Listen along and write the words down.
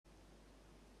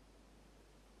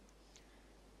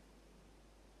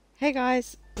Hey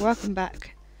guys, welcome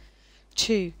back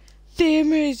to the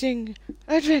amazing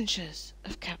adventures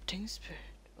of Captain Spirit.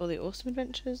 Or the awesome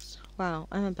adventures? Wow,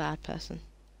 I'm a bad person.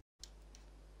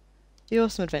 The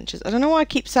awesome adventures. I don't know why I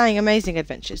keep saying amazing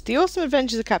adventures. The awesome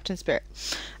adventures of Captain Spirit.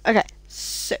 Okay,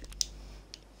 so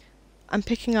I'm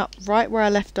picking up right where I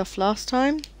left off last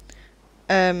time.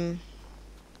 I'm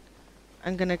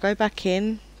gonna go back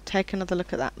in, take another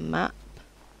look at that map.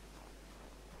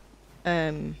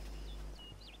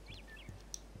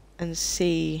 And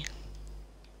see.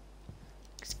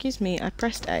 Excuse me, I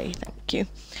pressed A, thank you.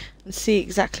 And see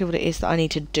exactly what it is that I need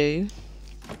to do.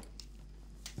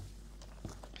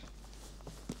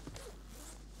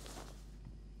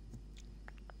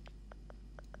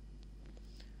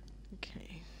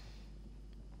 Okay.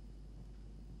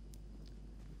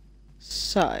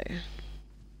 So.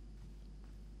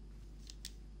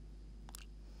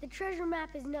 The treasure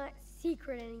map is not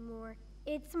secret anymore.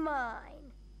 It's mine.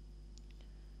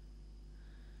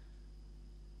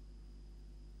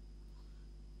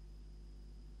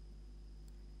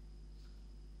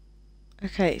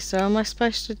 Okay, so am I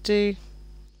supposed to do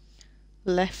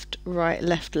left, right,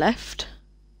 left, left?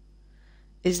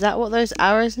 Is that what those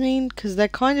arrows mean? Because they're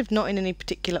kind of not in any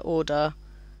particular order.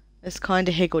 It's kind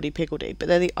of higgledy-piggledy, but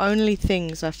they're the only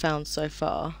things I've found so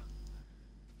far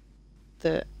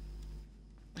that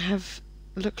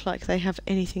look like they have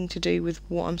anything to do with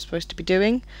what I'm supposed to be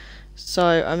doing.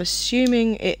 So I'm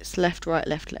assuming it's left, right,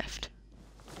 left, left.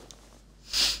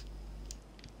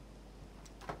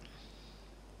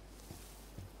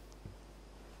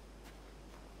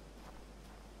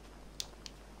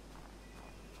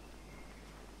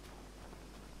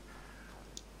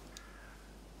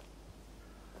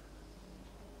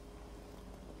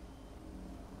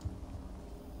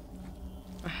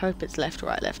 I hope it's left,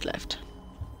 right, left, left.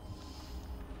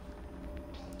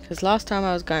 Because last time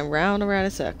I was going round and round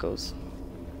in circles.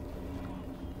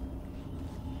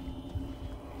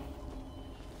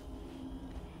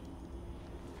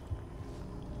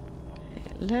 Okay,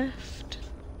 left.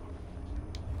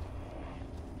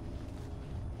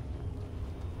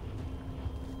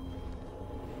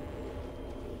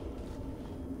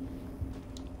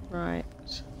 Right.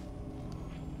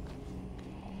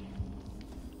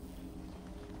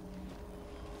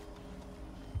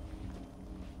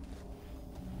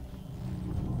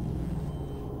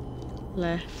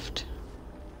 Left.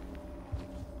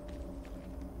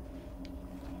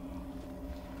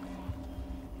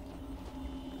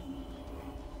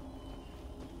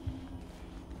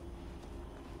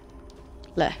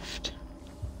 Left.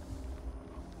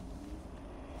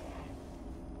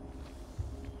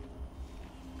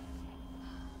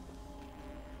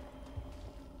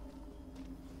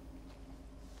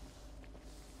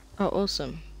 Oh,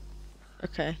 awesome.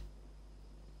 Okay.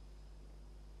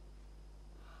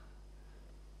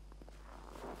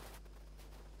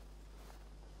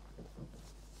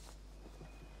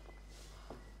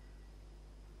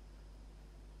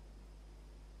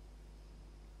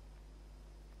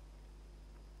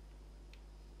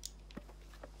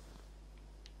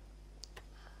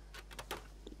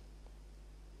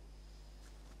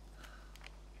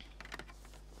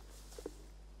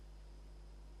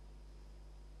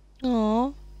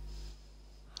 Aww.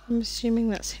 I'm assuming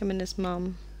that's him and his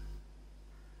mum.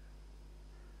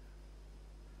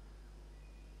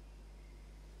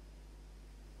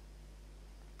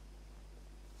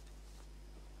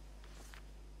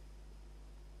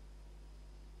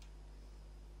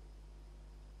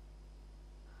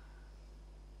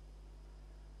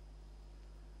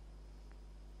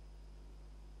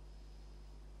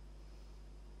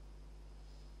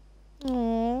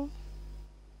 Aww.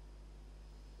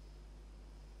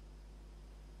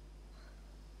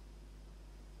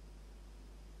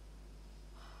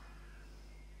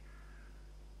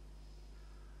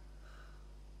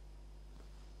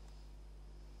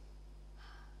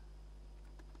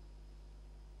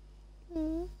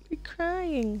 Aww, you're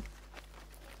crying.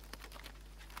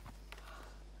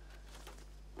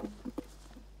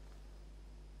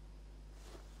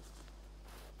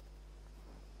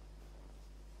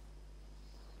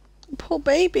 Poor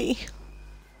baby.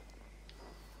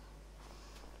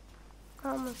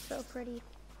 Mom was so pretty.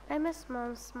 I miss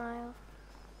Mom's smile.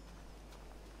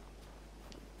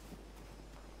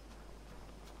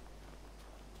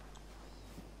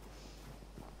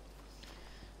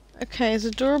 Okay, as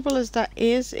adorable as that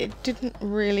is, it didn't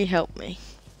really help me.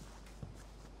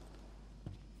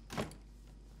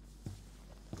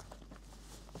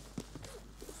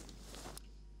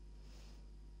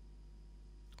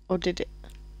 Or did it?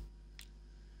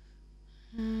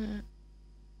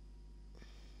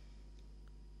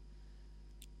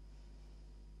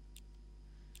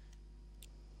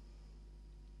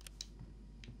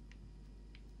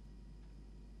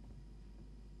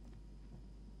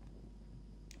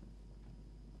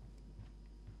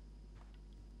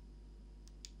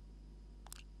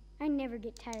 I never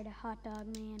get tired of Hot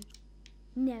Dog Man.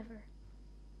 Never.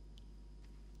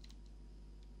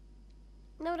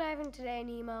 No diving today,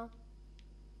 Nemo.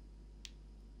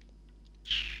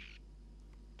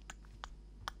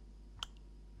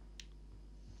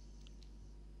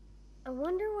 I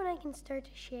wonder when I can start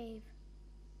to shave.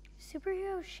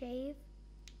 Superheroes shave?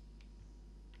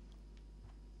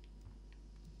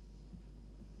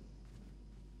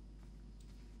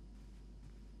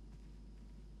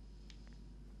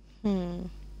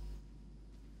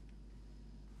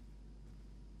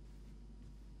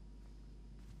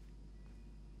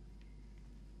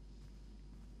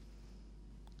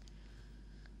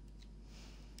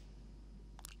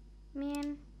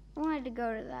 Man, I wanted to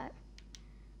go to that,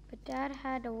 but Dad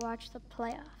had to watch the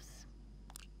playoffs.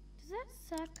 Does that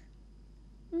suck?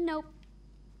 Nope.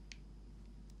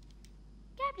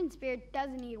 Captain Spirit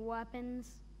doesn't need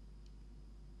weapons,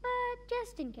 but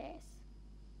just in case.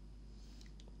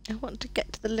 I want to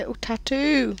get to the little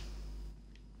tattoo.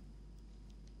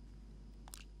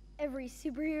 Every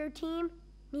superhero team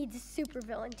needs a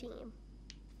supervillain team.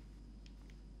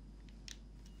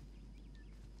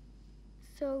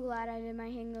 So glad I did my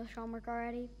English homework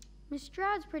already. Miss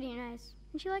Stroud's pretty nice,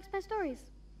 and she likes my stories.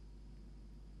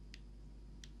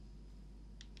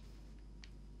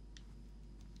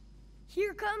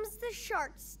 Here comes the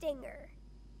shark stinger.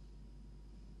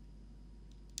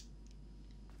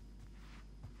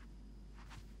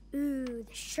 Ooh,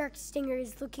 the shark stinger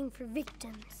is looking for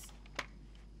victims.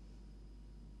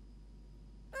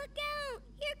 Look out!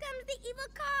 Here comes the evil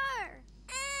car!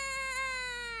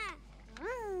 Ah!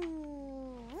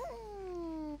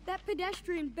 That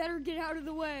pedestrian better get out of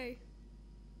the way.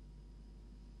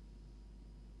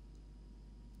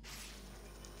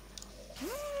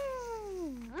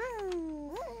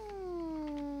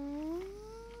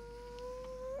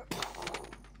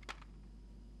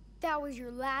 That was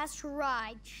your last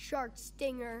ride, Shark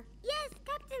Stinger. Yes,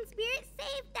 Captain Spirit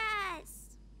saved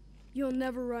us. You'll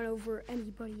never run over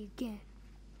anybody again.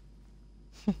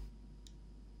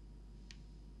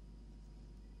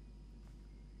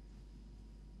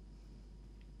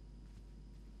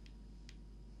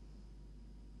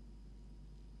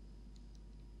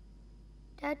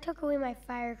 Dad took away my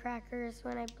firecrackers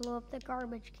when I blew up the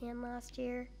garbage can last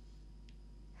year.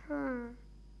 Wonder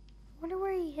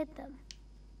where he hid them.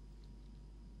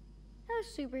 No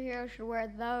superhero should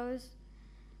wear those,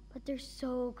 but they're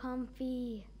so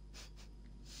comfy.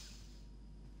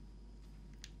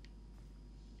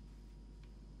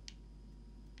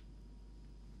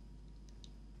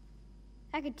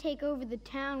 I could take over the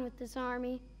town with this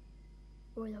army,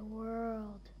 or the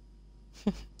world.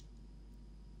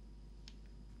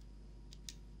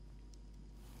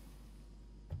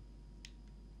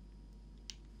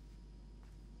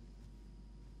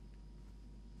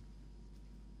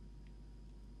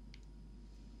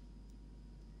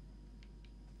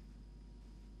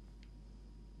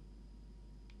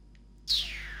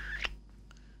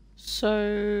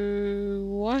 So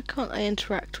why can't I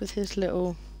interact with his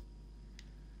little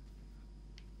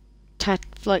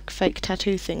fake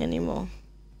tattoo thing anymore?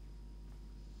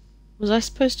 Was I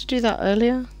supposed to do that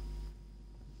earlier?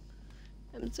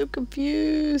 I'm so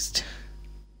confused.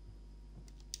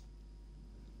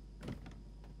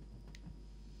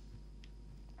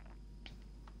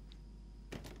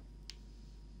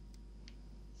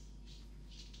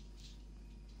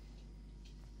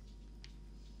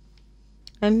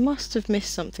 I must have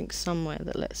missed something somewhere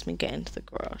that lets me get into the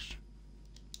garage.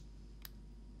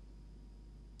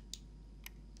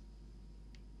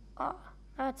 Oh,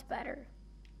 that's better.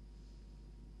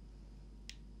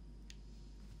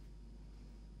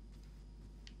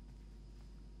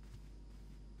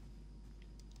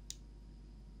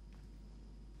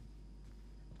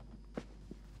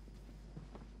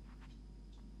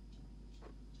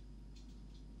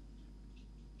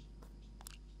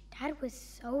 Dad was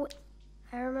so...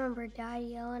 I remember Dad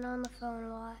yelling on the phone a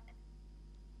lot.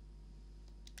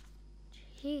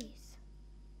 Jeez.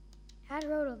 Dad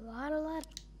wrote a lot of letters.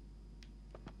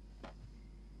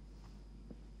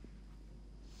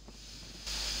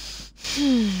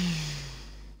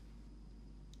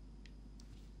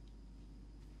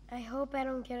 I hope I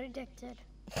don't get addicted.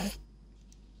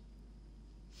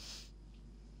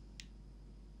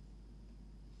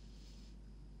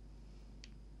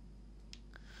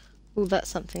 Oh, that's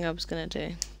something I was gonna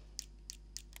do.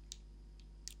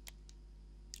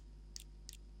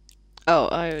 Oh,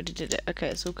 I already did it. Okay,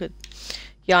 it's all good.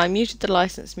 Yeah, I muted the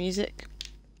licensed music.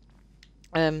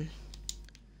 It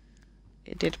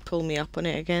did pull me up on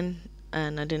it again,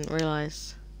 and I didn't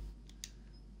realise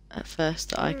at first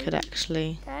that I could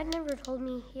actually Dad never told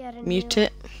me he had a mute new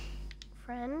it.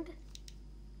 friend?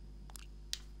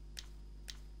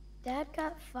 Dad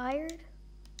got fired?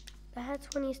 That's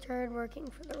when he started working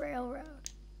for the railroad.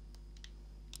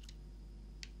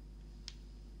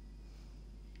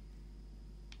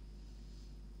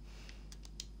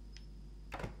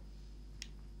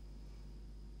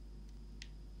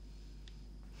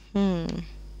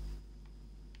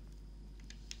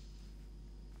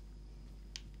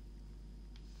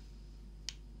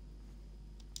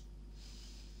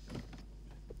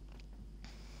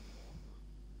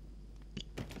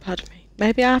 Pardon me.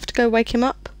 Maybe I have to go wake him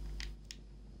up?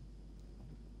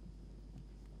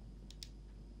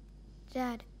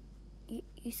 Dad,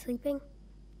 you sleeping?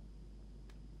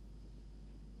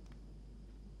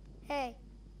 Hey,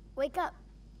 wake up.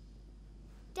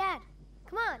 Dad,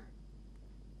 come on.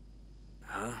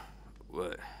 Huh?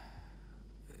 What?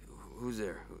 Who's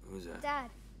there? Who's that? Dad,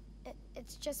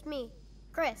 it's just me,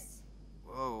 Chris.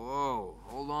 Whoa,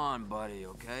 hold on, buddy,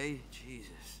 okay?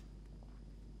 Jesus.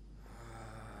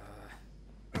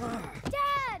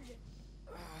 Dad!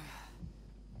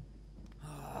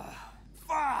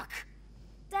 Fuck!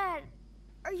 Dad,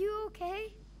 are you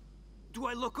okay? Do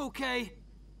I look okay?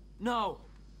 No.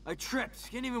 I tripped.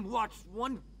 Can't even watch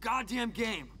one goddamn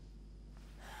game.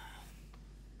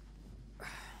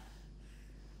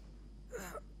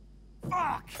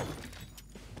 Fuck!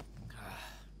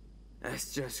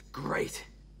 That's just great.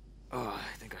 Oh,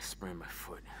 I think I sprained my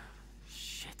foot.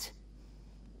 Shit.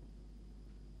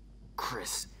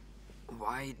 Chris,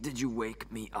 why did you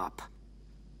wake me up?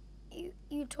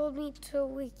 You told me to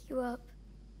wake you up.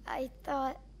 I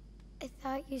thought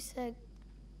you said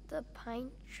the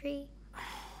pine tree.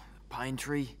 Pine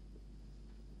tree?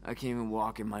 I can't even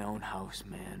walk in my own house,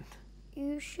 man.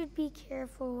 You should be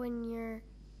careful when you're,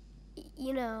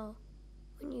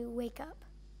 when you wake up.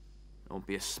 Don't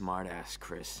be a smartass,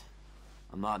 Chris.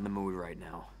 I'm not in the mood right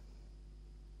now.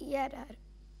 Yeah, Dad.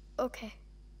 Okay.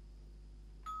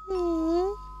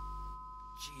 Aww.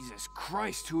 Jesus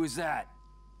Christ, who is that?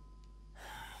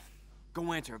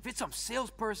 Go answer. If it's some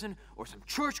salesperson or some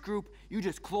church group, you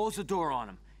just close the door on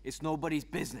them. It's nobody's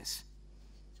business.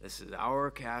 This is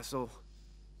our castle,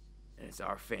 and it's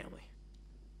our family.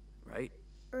 Right?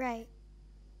 Right.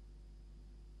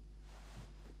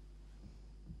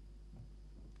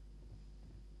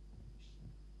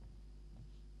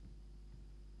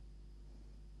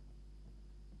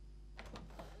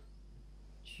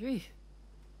 Gee,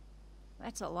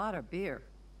 that's a lot of beer.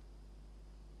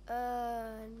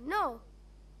 No.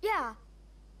 Yeah.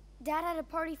 Dad had a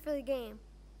party for the game.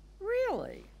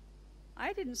 Really?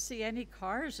 I didn't see any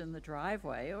cars in the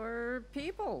driveway or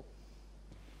people.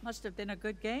 Must have been a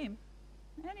good game.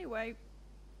 Anyway,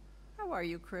 how are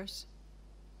you, Chris?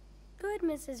 Good,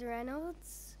 Mrs.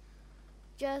 Reynolds.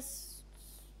 Just?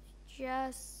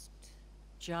 Just?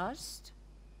 Just,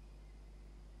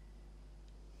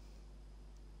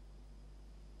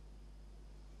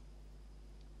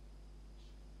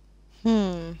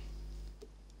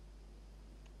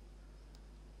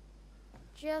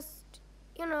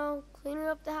 cleaning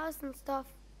up the house and stuff.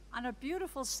 On a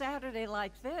beautiful Saturday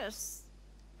like this,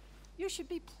 you should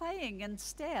be playing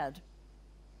instead.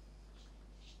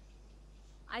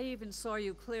 I even saw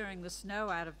you clearing the snow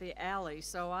out of the alley,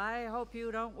 so I hope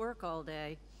you don't work all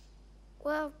day.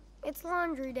 Well, it's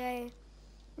laundry day.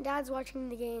 Dad's watching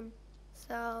the game,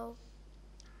 so...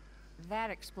 That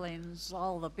explains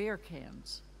all the beer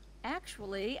cans.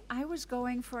 Actually, I was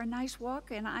going for a nice walk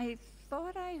and I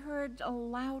thought I heard a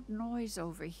loud noise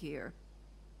over here.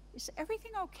 Is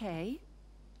everything okay?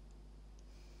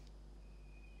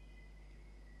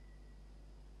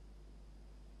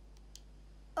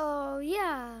 Oh,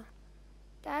 yeah.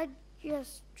 Dad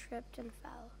just tripped and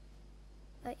fell.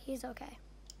 But he's okay.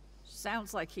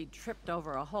 Sounds like he tripped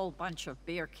over a whole bunch of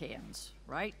beer cans,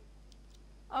 right?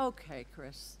 Okay,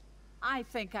 Chris. I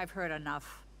think I've heard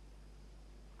enough.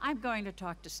 I'm going to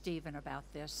talk to Stephen about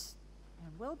this,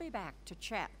 and we'll be back to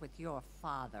chat with your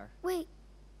father. Wait.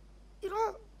 You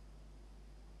don't...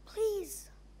 Please.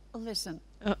 Listen.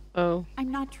 Uh-oh.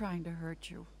 I'm not trying to hurt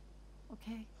you,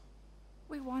 okay?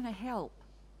 We want to help.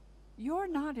 You're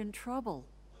not in trouble.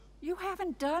 You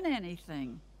haven't done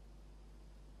anything.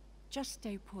 Just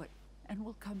stay put, and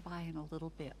we'll come by in a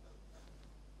little bit.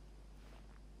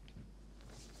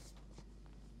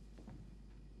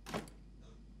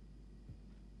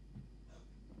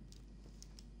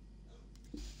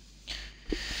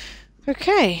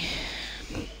 Okay.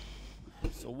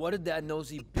 So what did that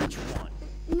nosy bitch want?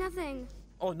 Nothing.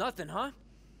 Oh, nothing, huh?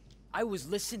 I was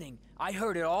listening. I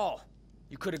heard it all.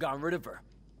 You could have gotten rid of her.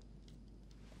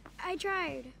 I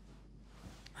tried.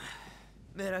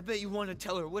 Man, I bet you want to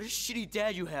tell her what a shitty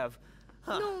dad you have.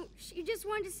 No, she just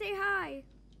wanted to say hi.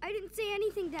 I didn't say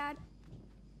anything, Dad.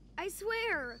 I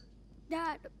swear.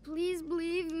 Dad, please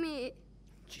believe me.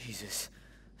 Jesus,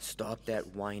 stop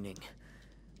that whining.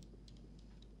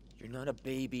 You're not a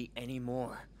baby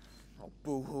anymore. Oh,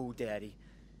 boo-hoo, Daddy.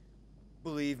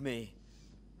 Believe me.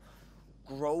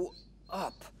 Grow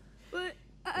up. But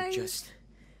You're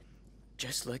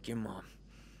just like your mom.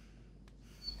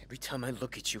 Every time I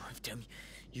look at you, every time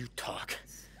you talk.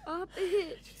 Stop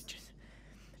it.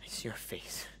 I see your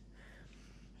face.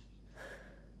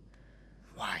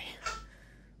 Why?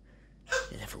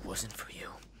 And if it wasn't for you,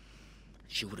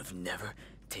 she would have never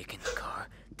taken the car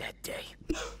that day.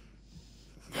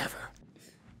 Never.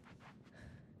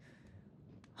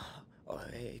 Oh,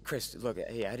 hey, Chris, look,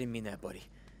 hey, I didn't mean that, buddy.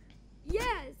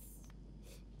 Yes.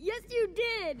 Yes, you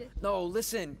did. No,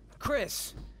 listen,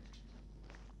 Chris.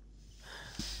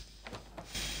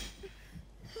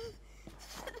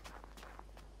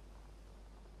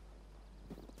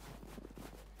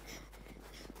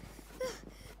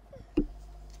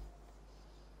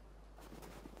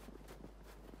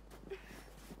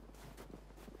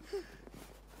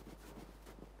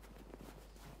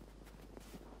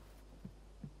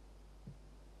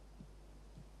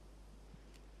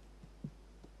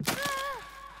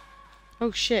 Oh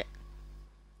shit.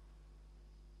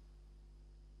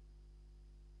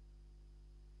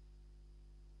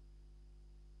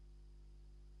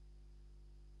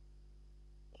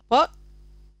 What?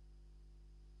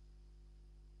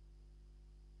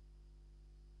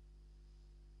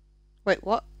 Wait,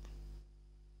 what?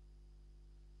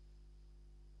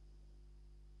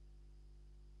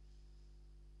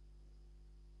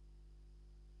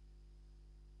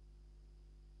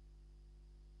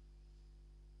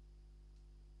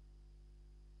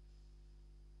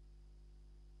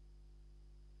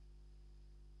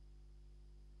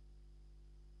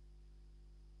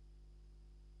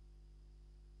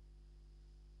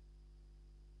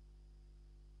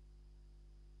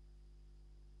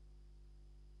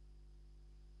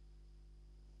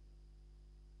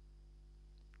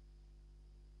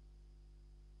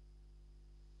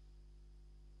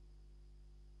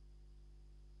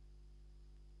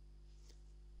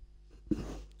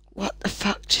 What the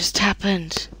fuck just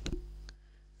happened?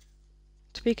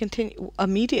 To be continued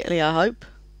immediately, I hope.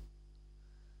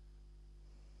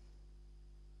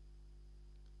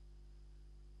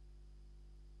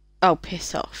 Oh,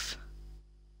 piss off.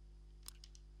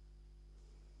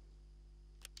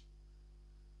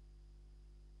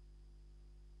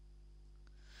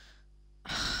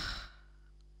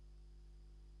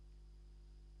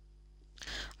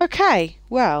 Okay,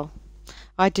 well,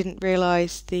 I didn't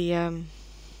realise the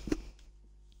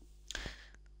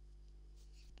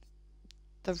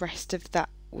rest of that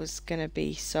was gonna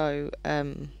be so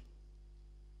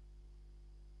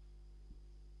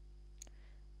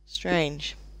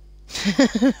strange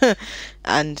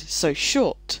and so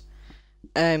short.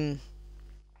 I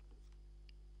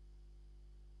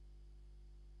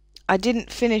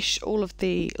didn't finish all of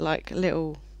the like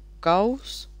little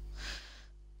goals,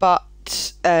 but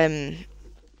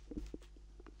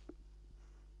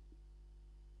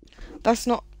that's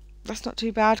not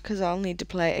too bad because I'll need to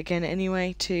play it again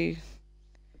anyway to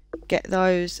get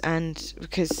those, and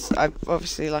because I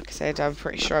obviously, like I said, I'm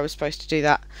pretty sure I was supposed to do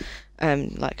that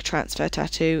like transfer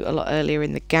tattoo a lot earlier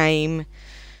in the game,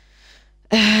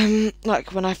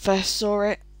 like when I first saw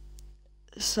it,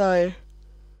 so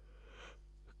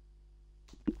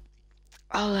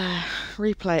I'll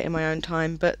replay it in my own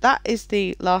time. But that is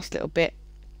the last little bit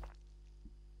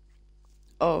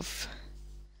of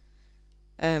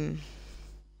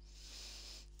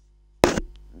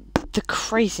the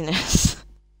craziness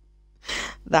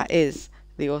that is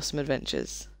the awesome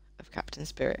adventures of Captain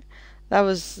Spirit. That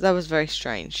was very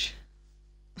strange.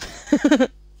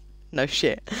 No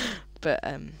shit. But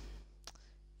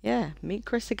yeah, meet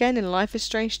Chris again in Life is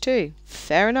Strange 2.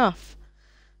 Fair enough.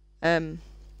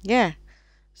 Yeah.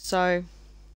 So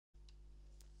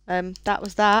that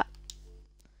was that.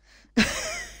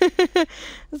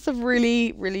 That's a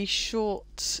really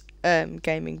short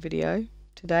gaming video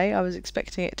today. I was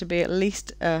expecting it to be at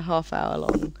least a half-hour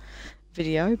long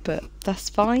video, but that's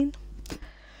fine.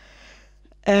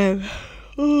 Oh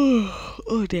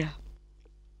dear.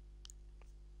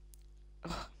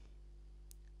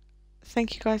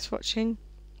 Thank you guys for watching.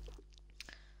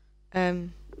 I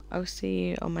will see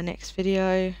you on my next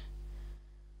video.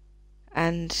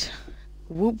 And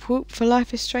whoop whoop for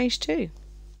Life is Strange 2.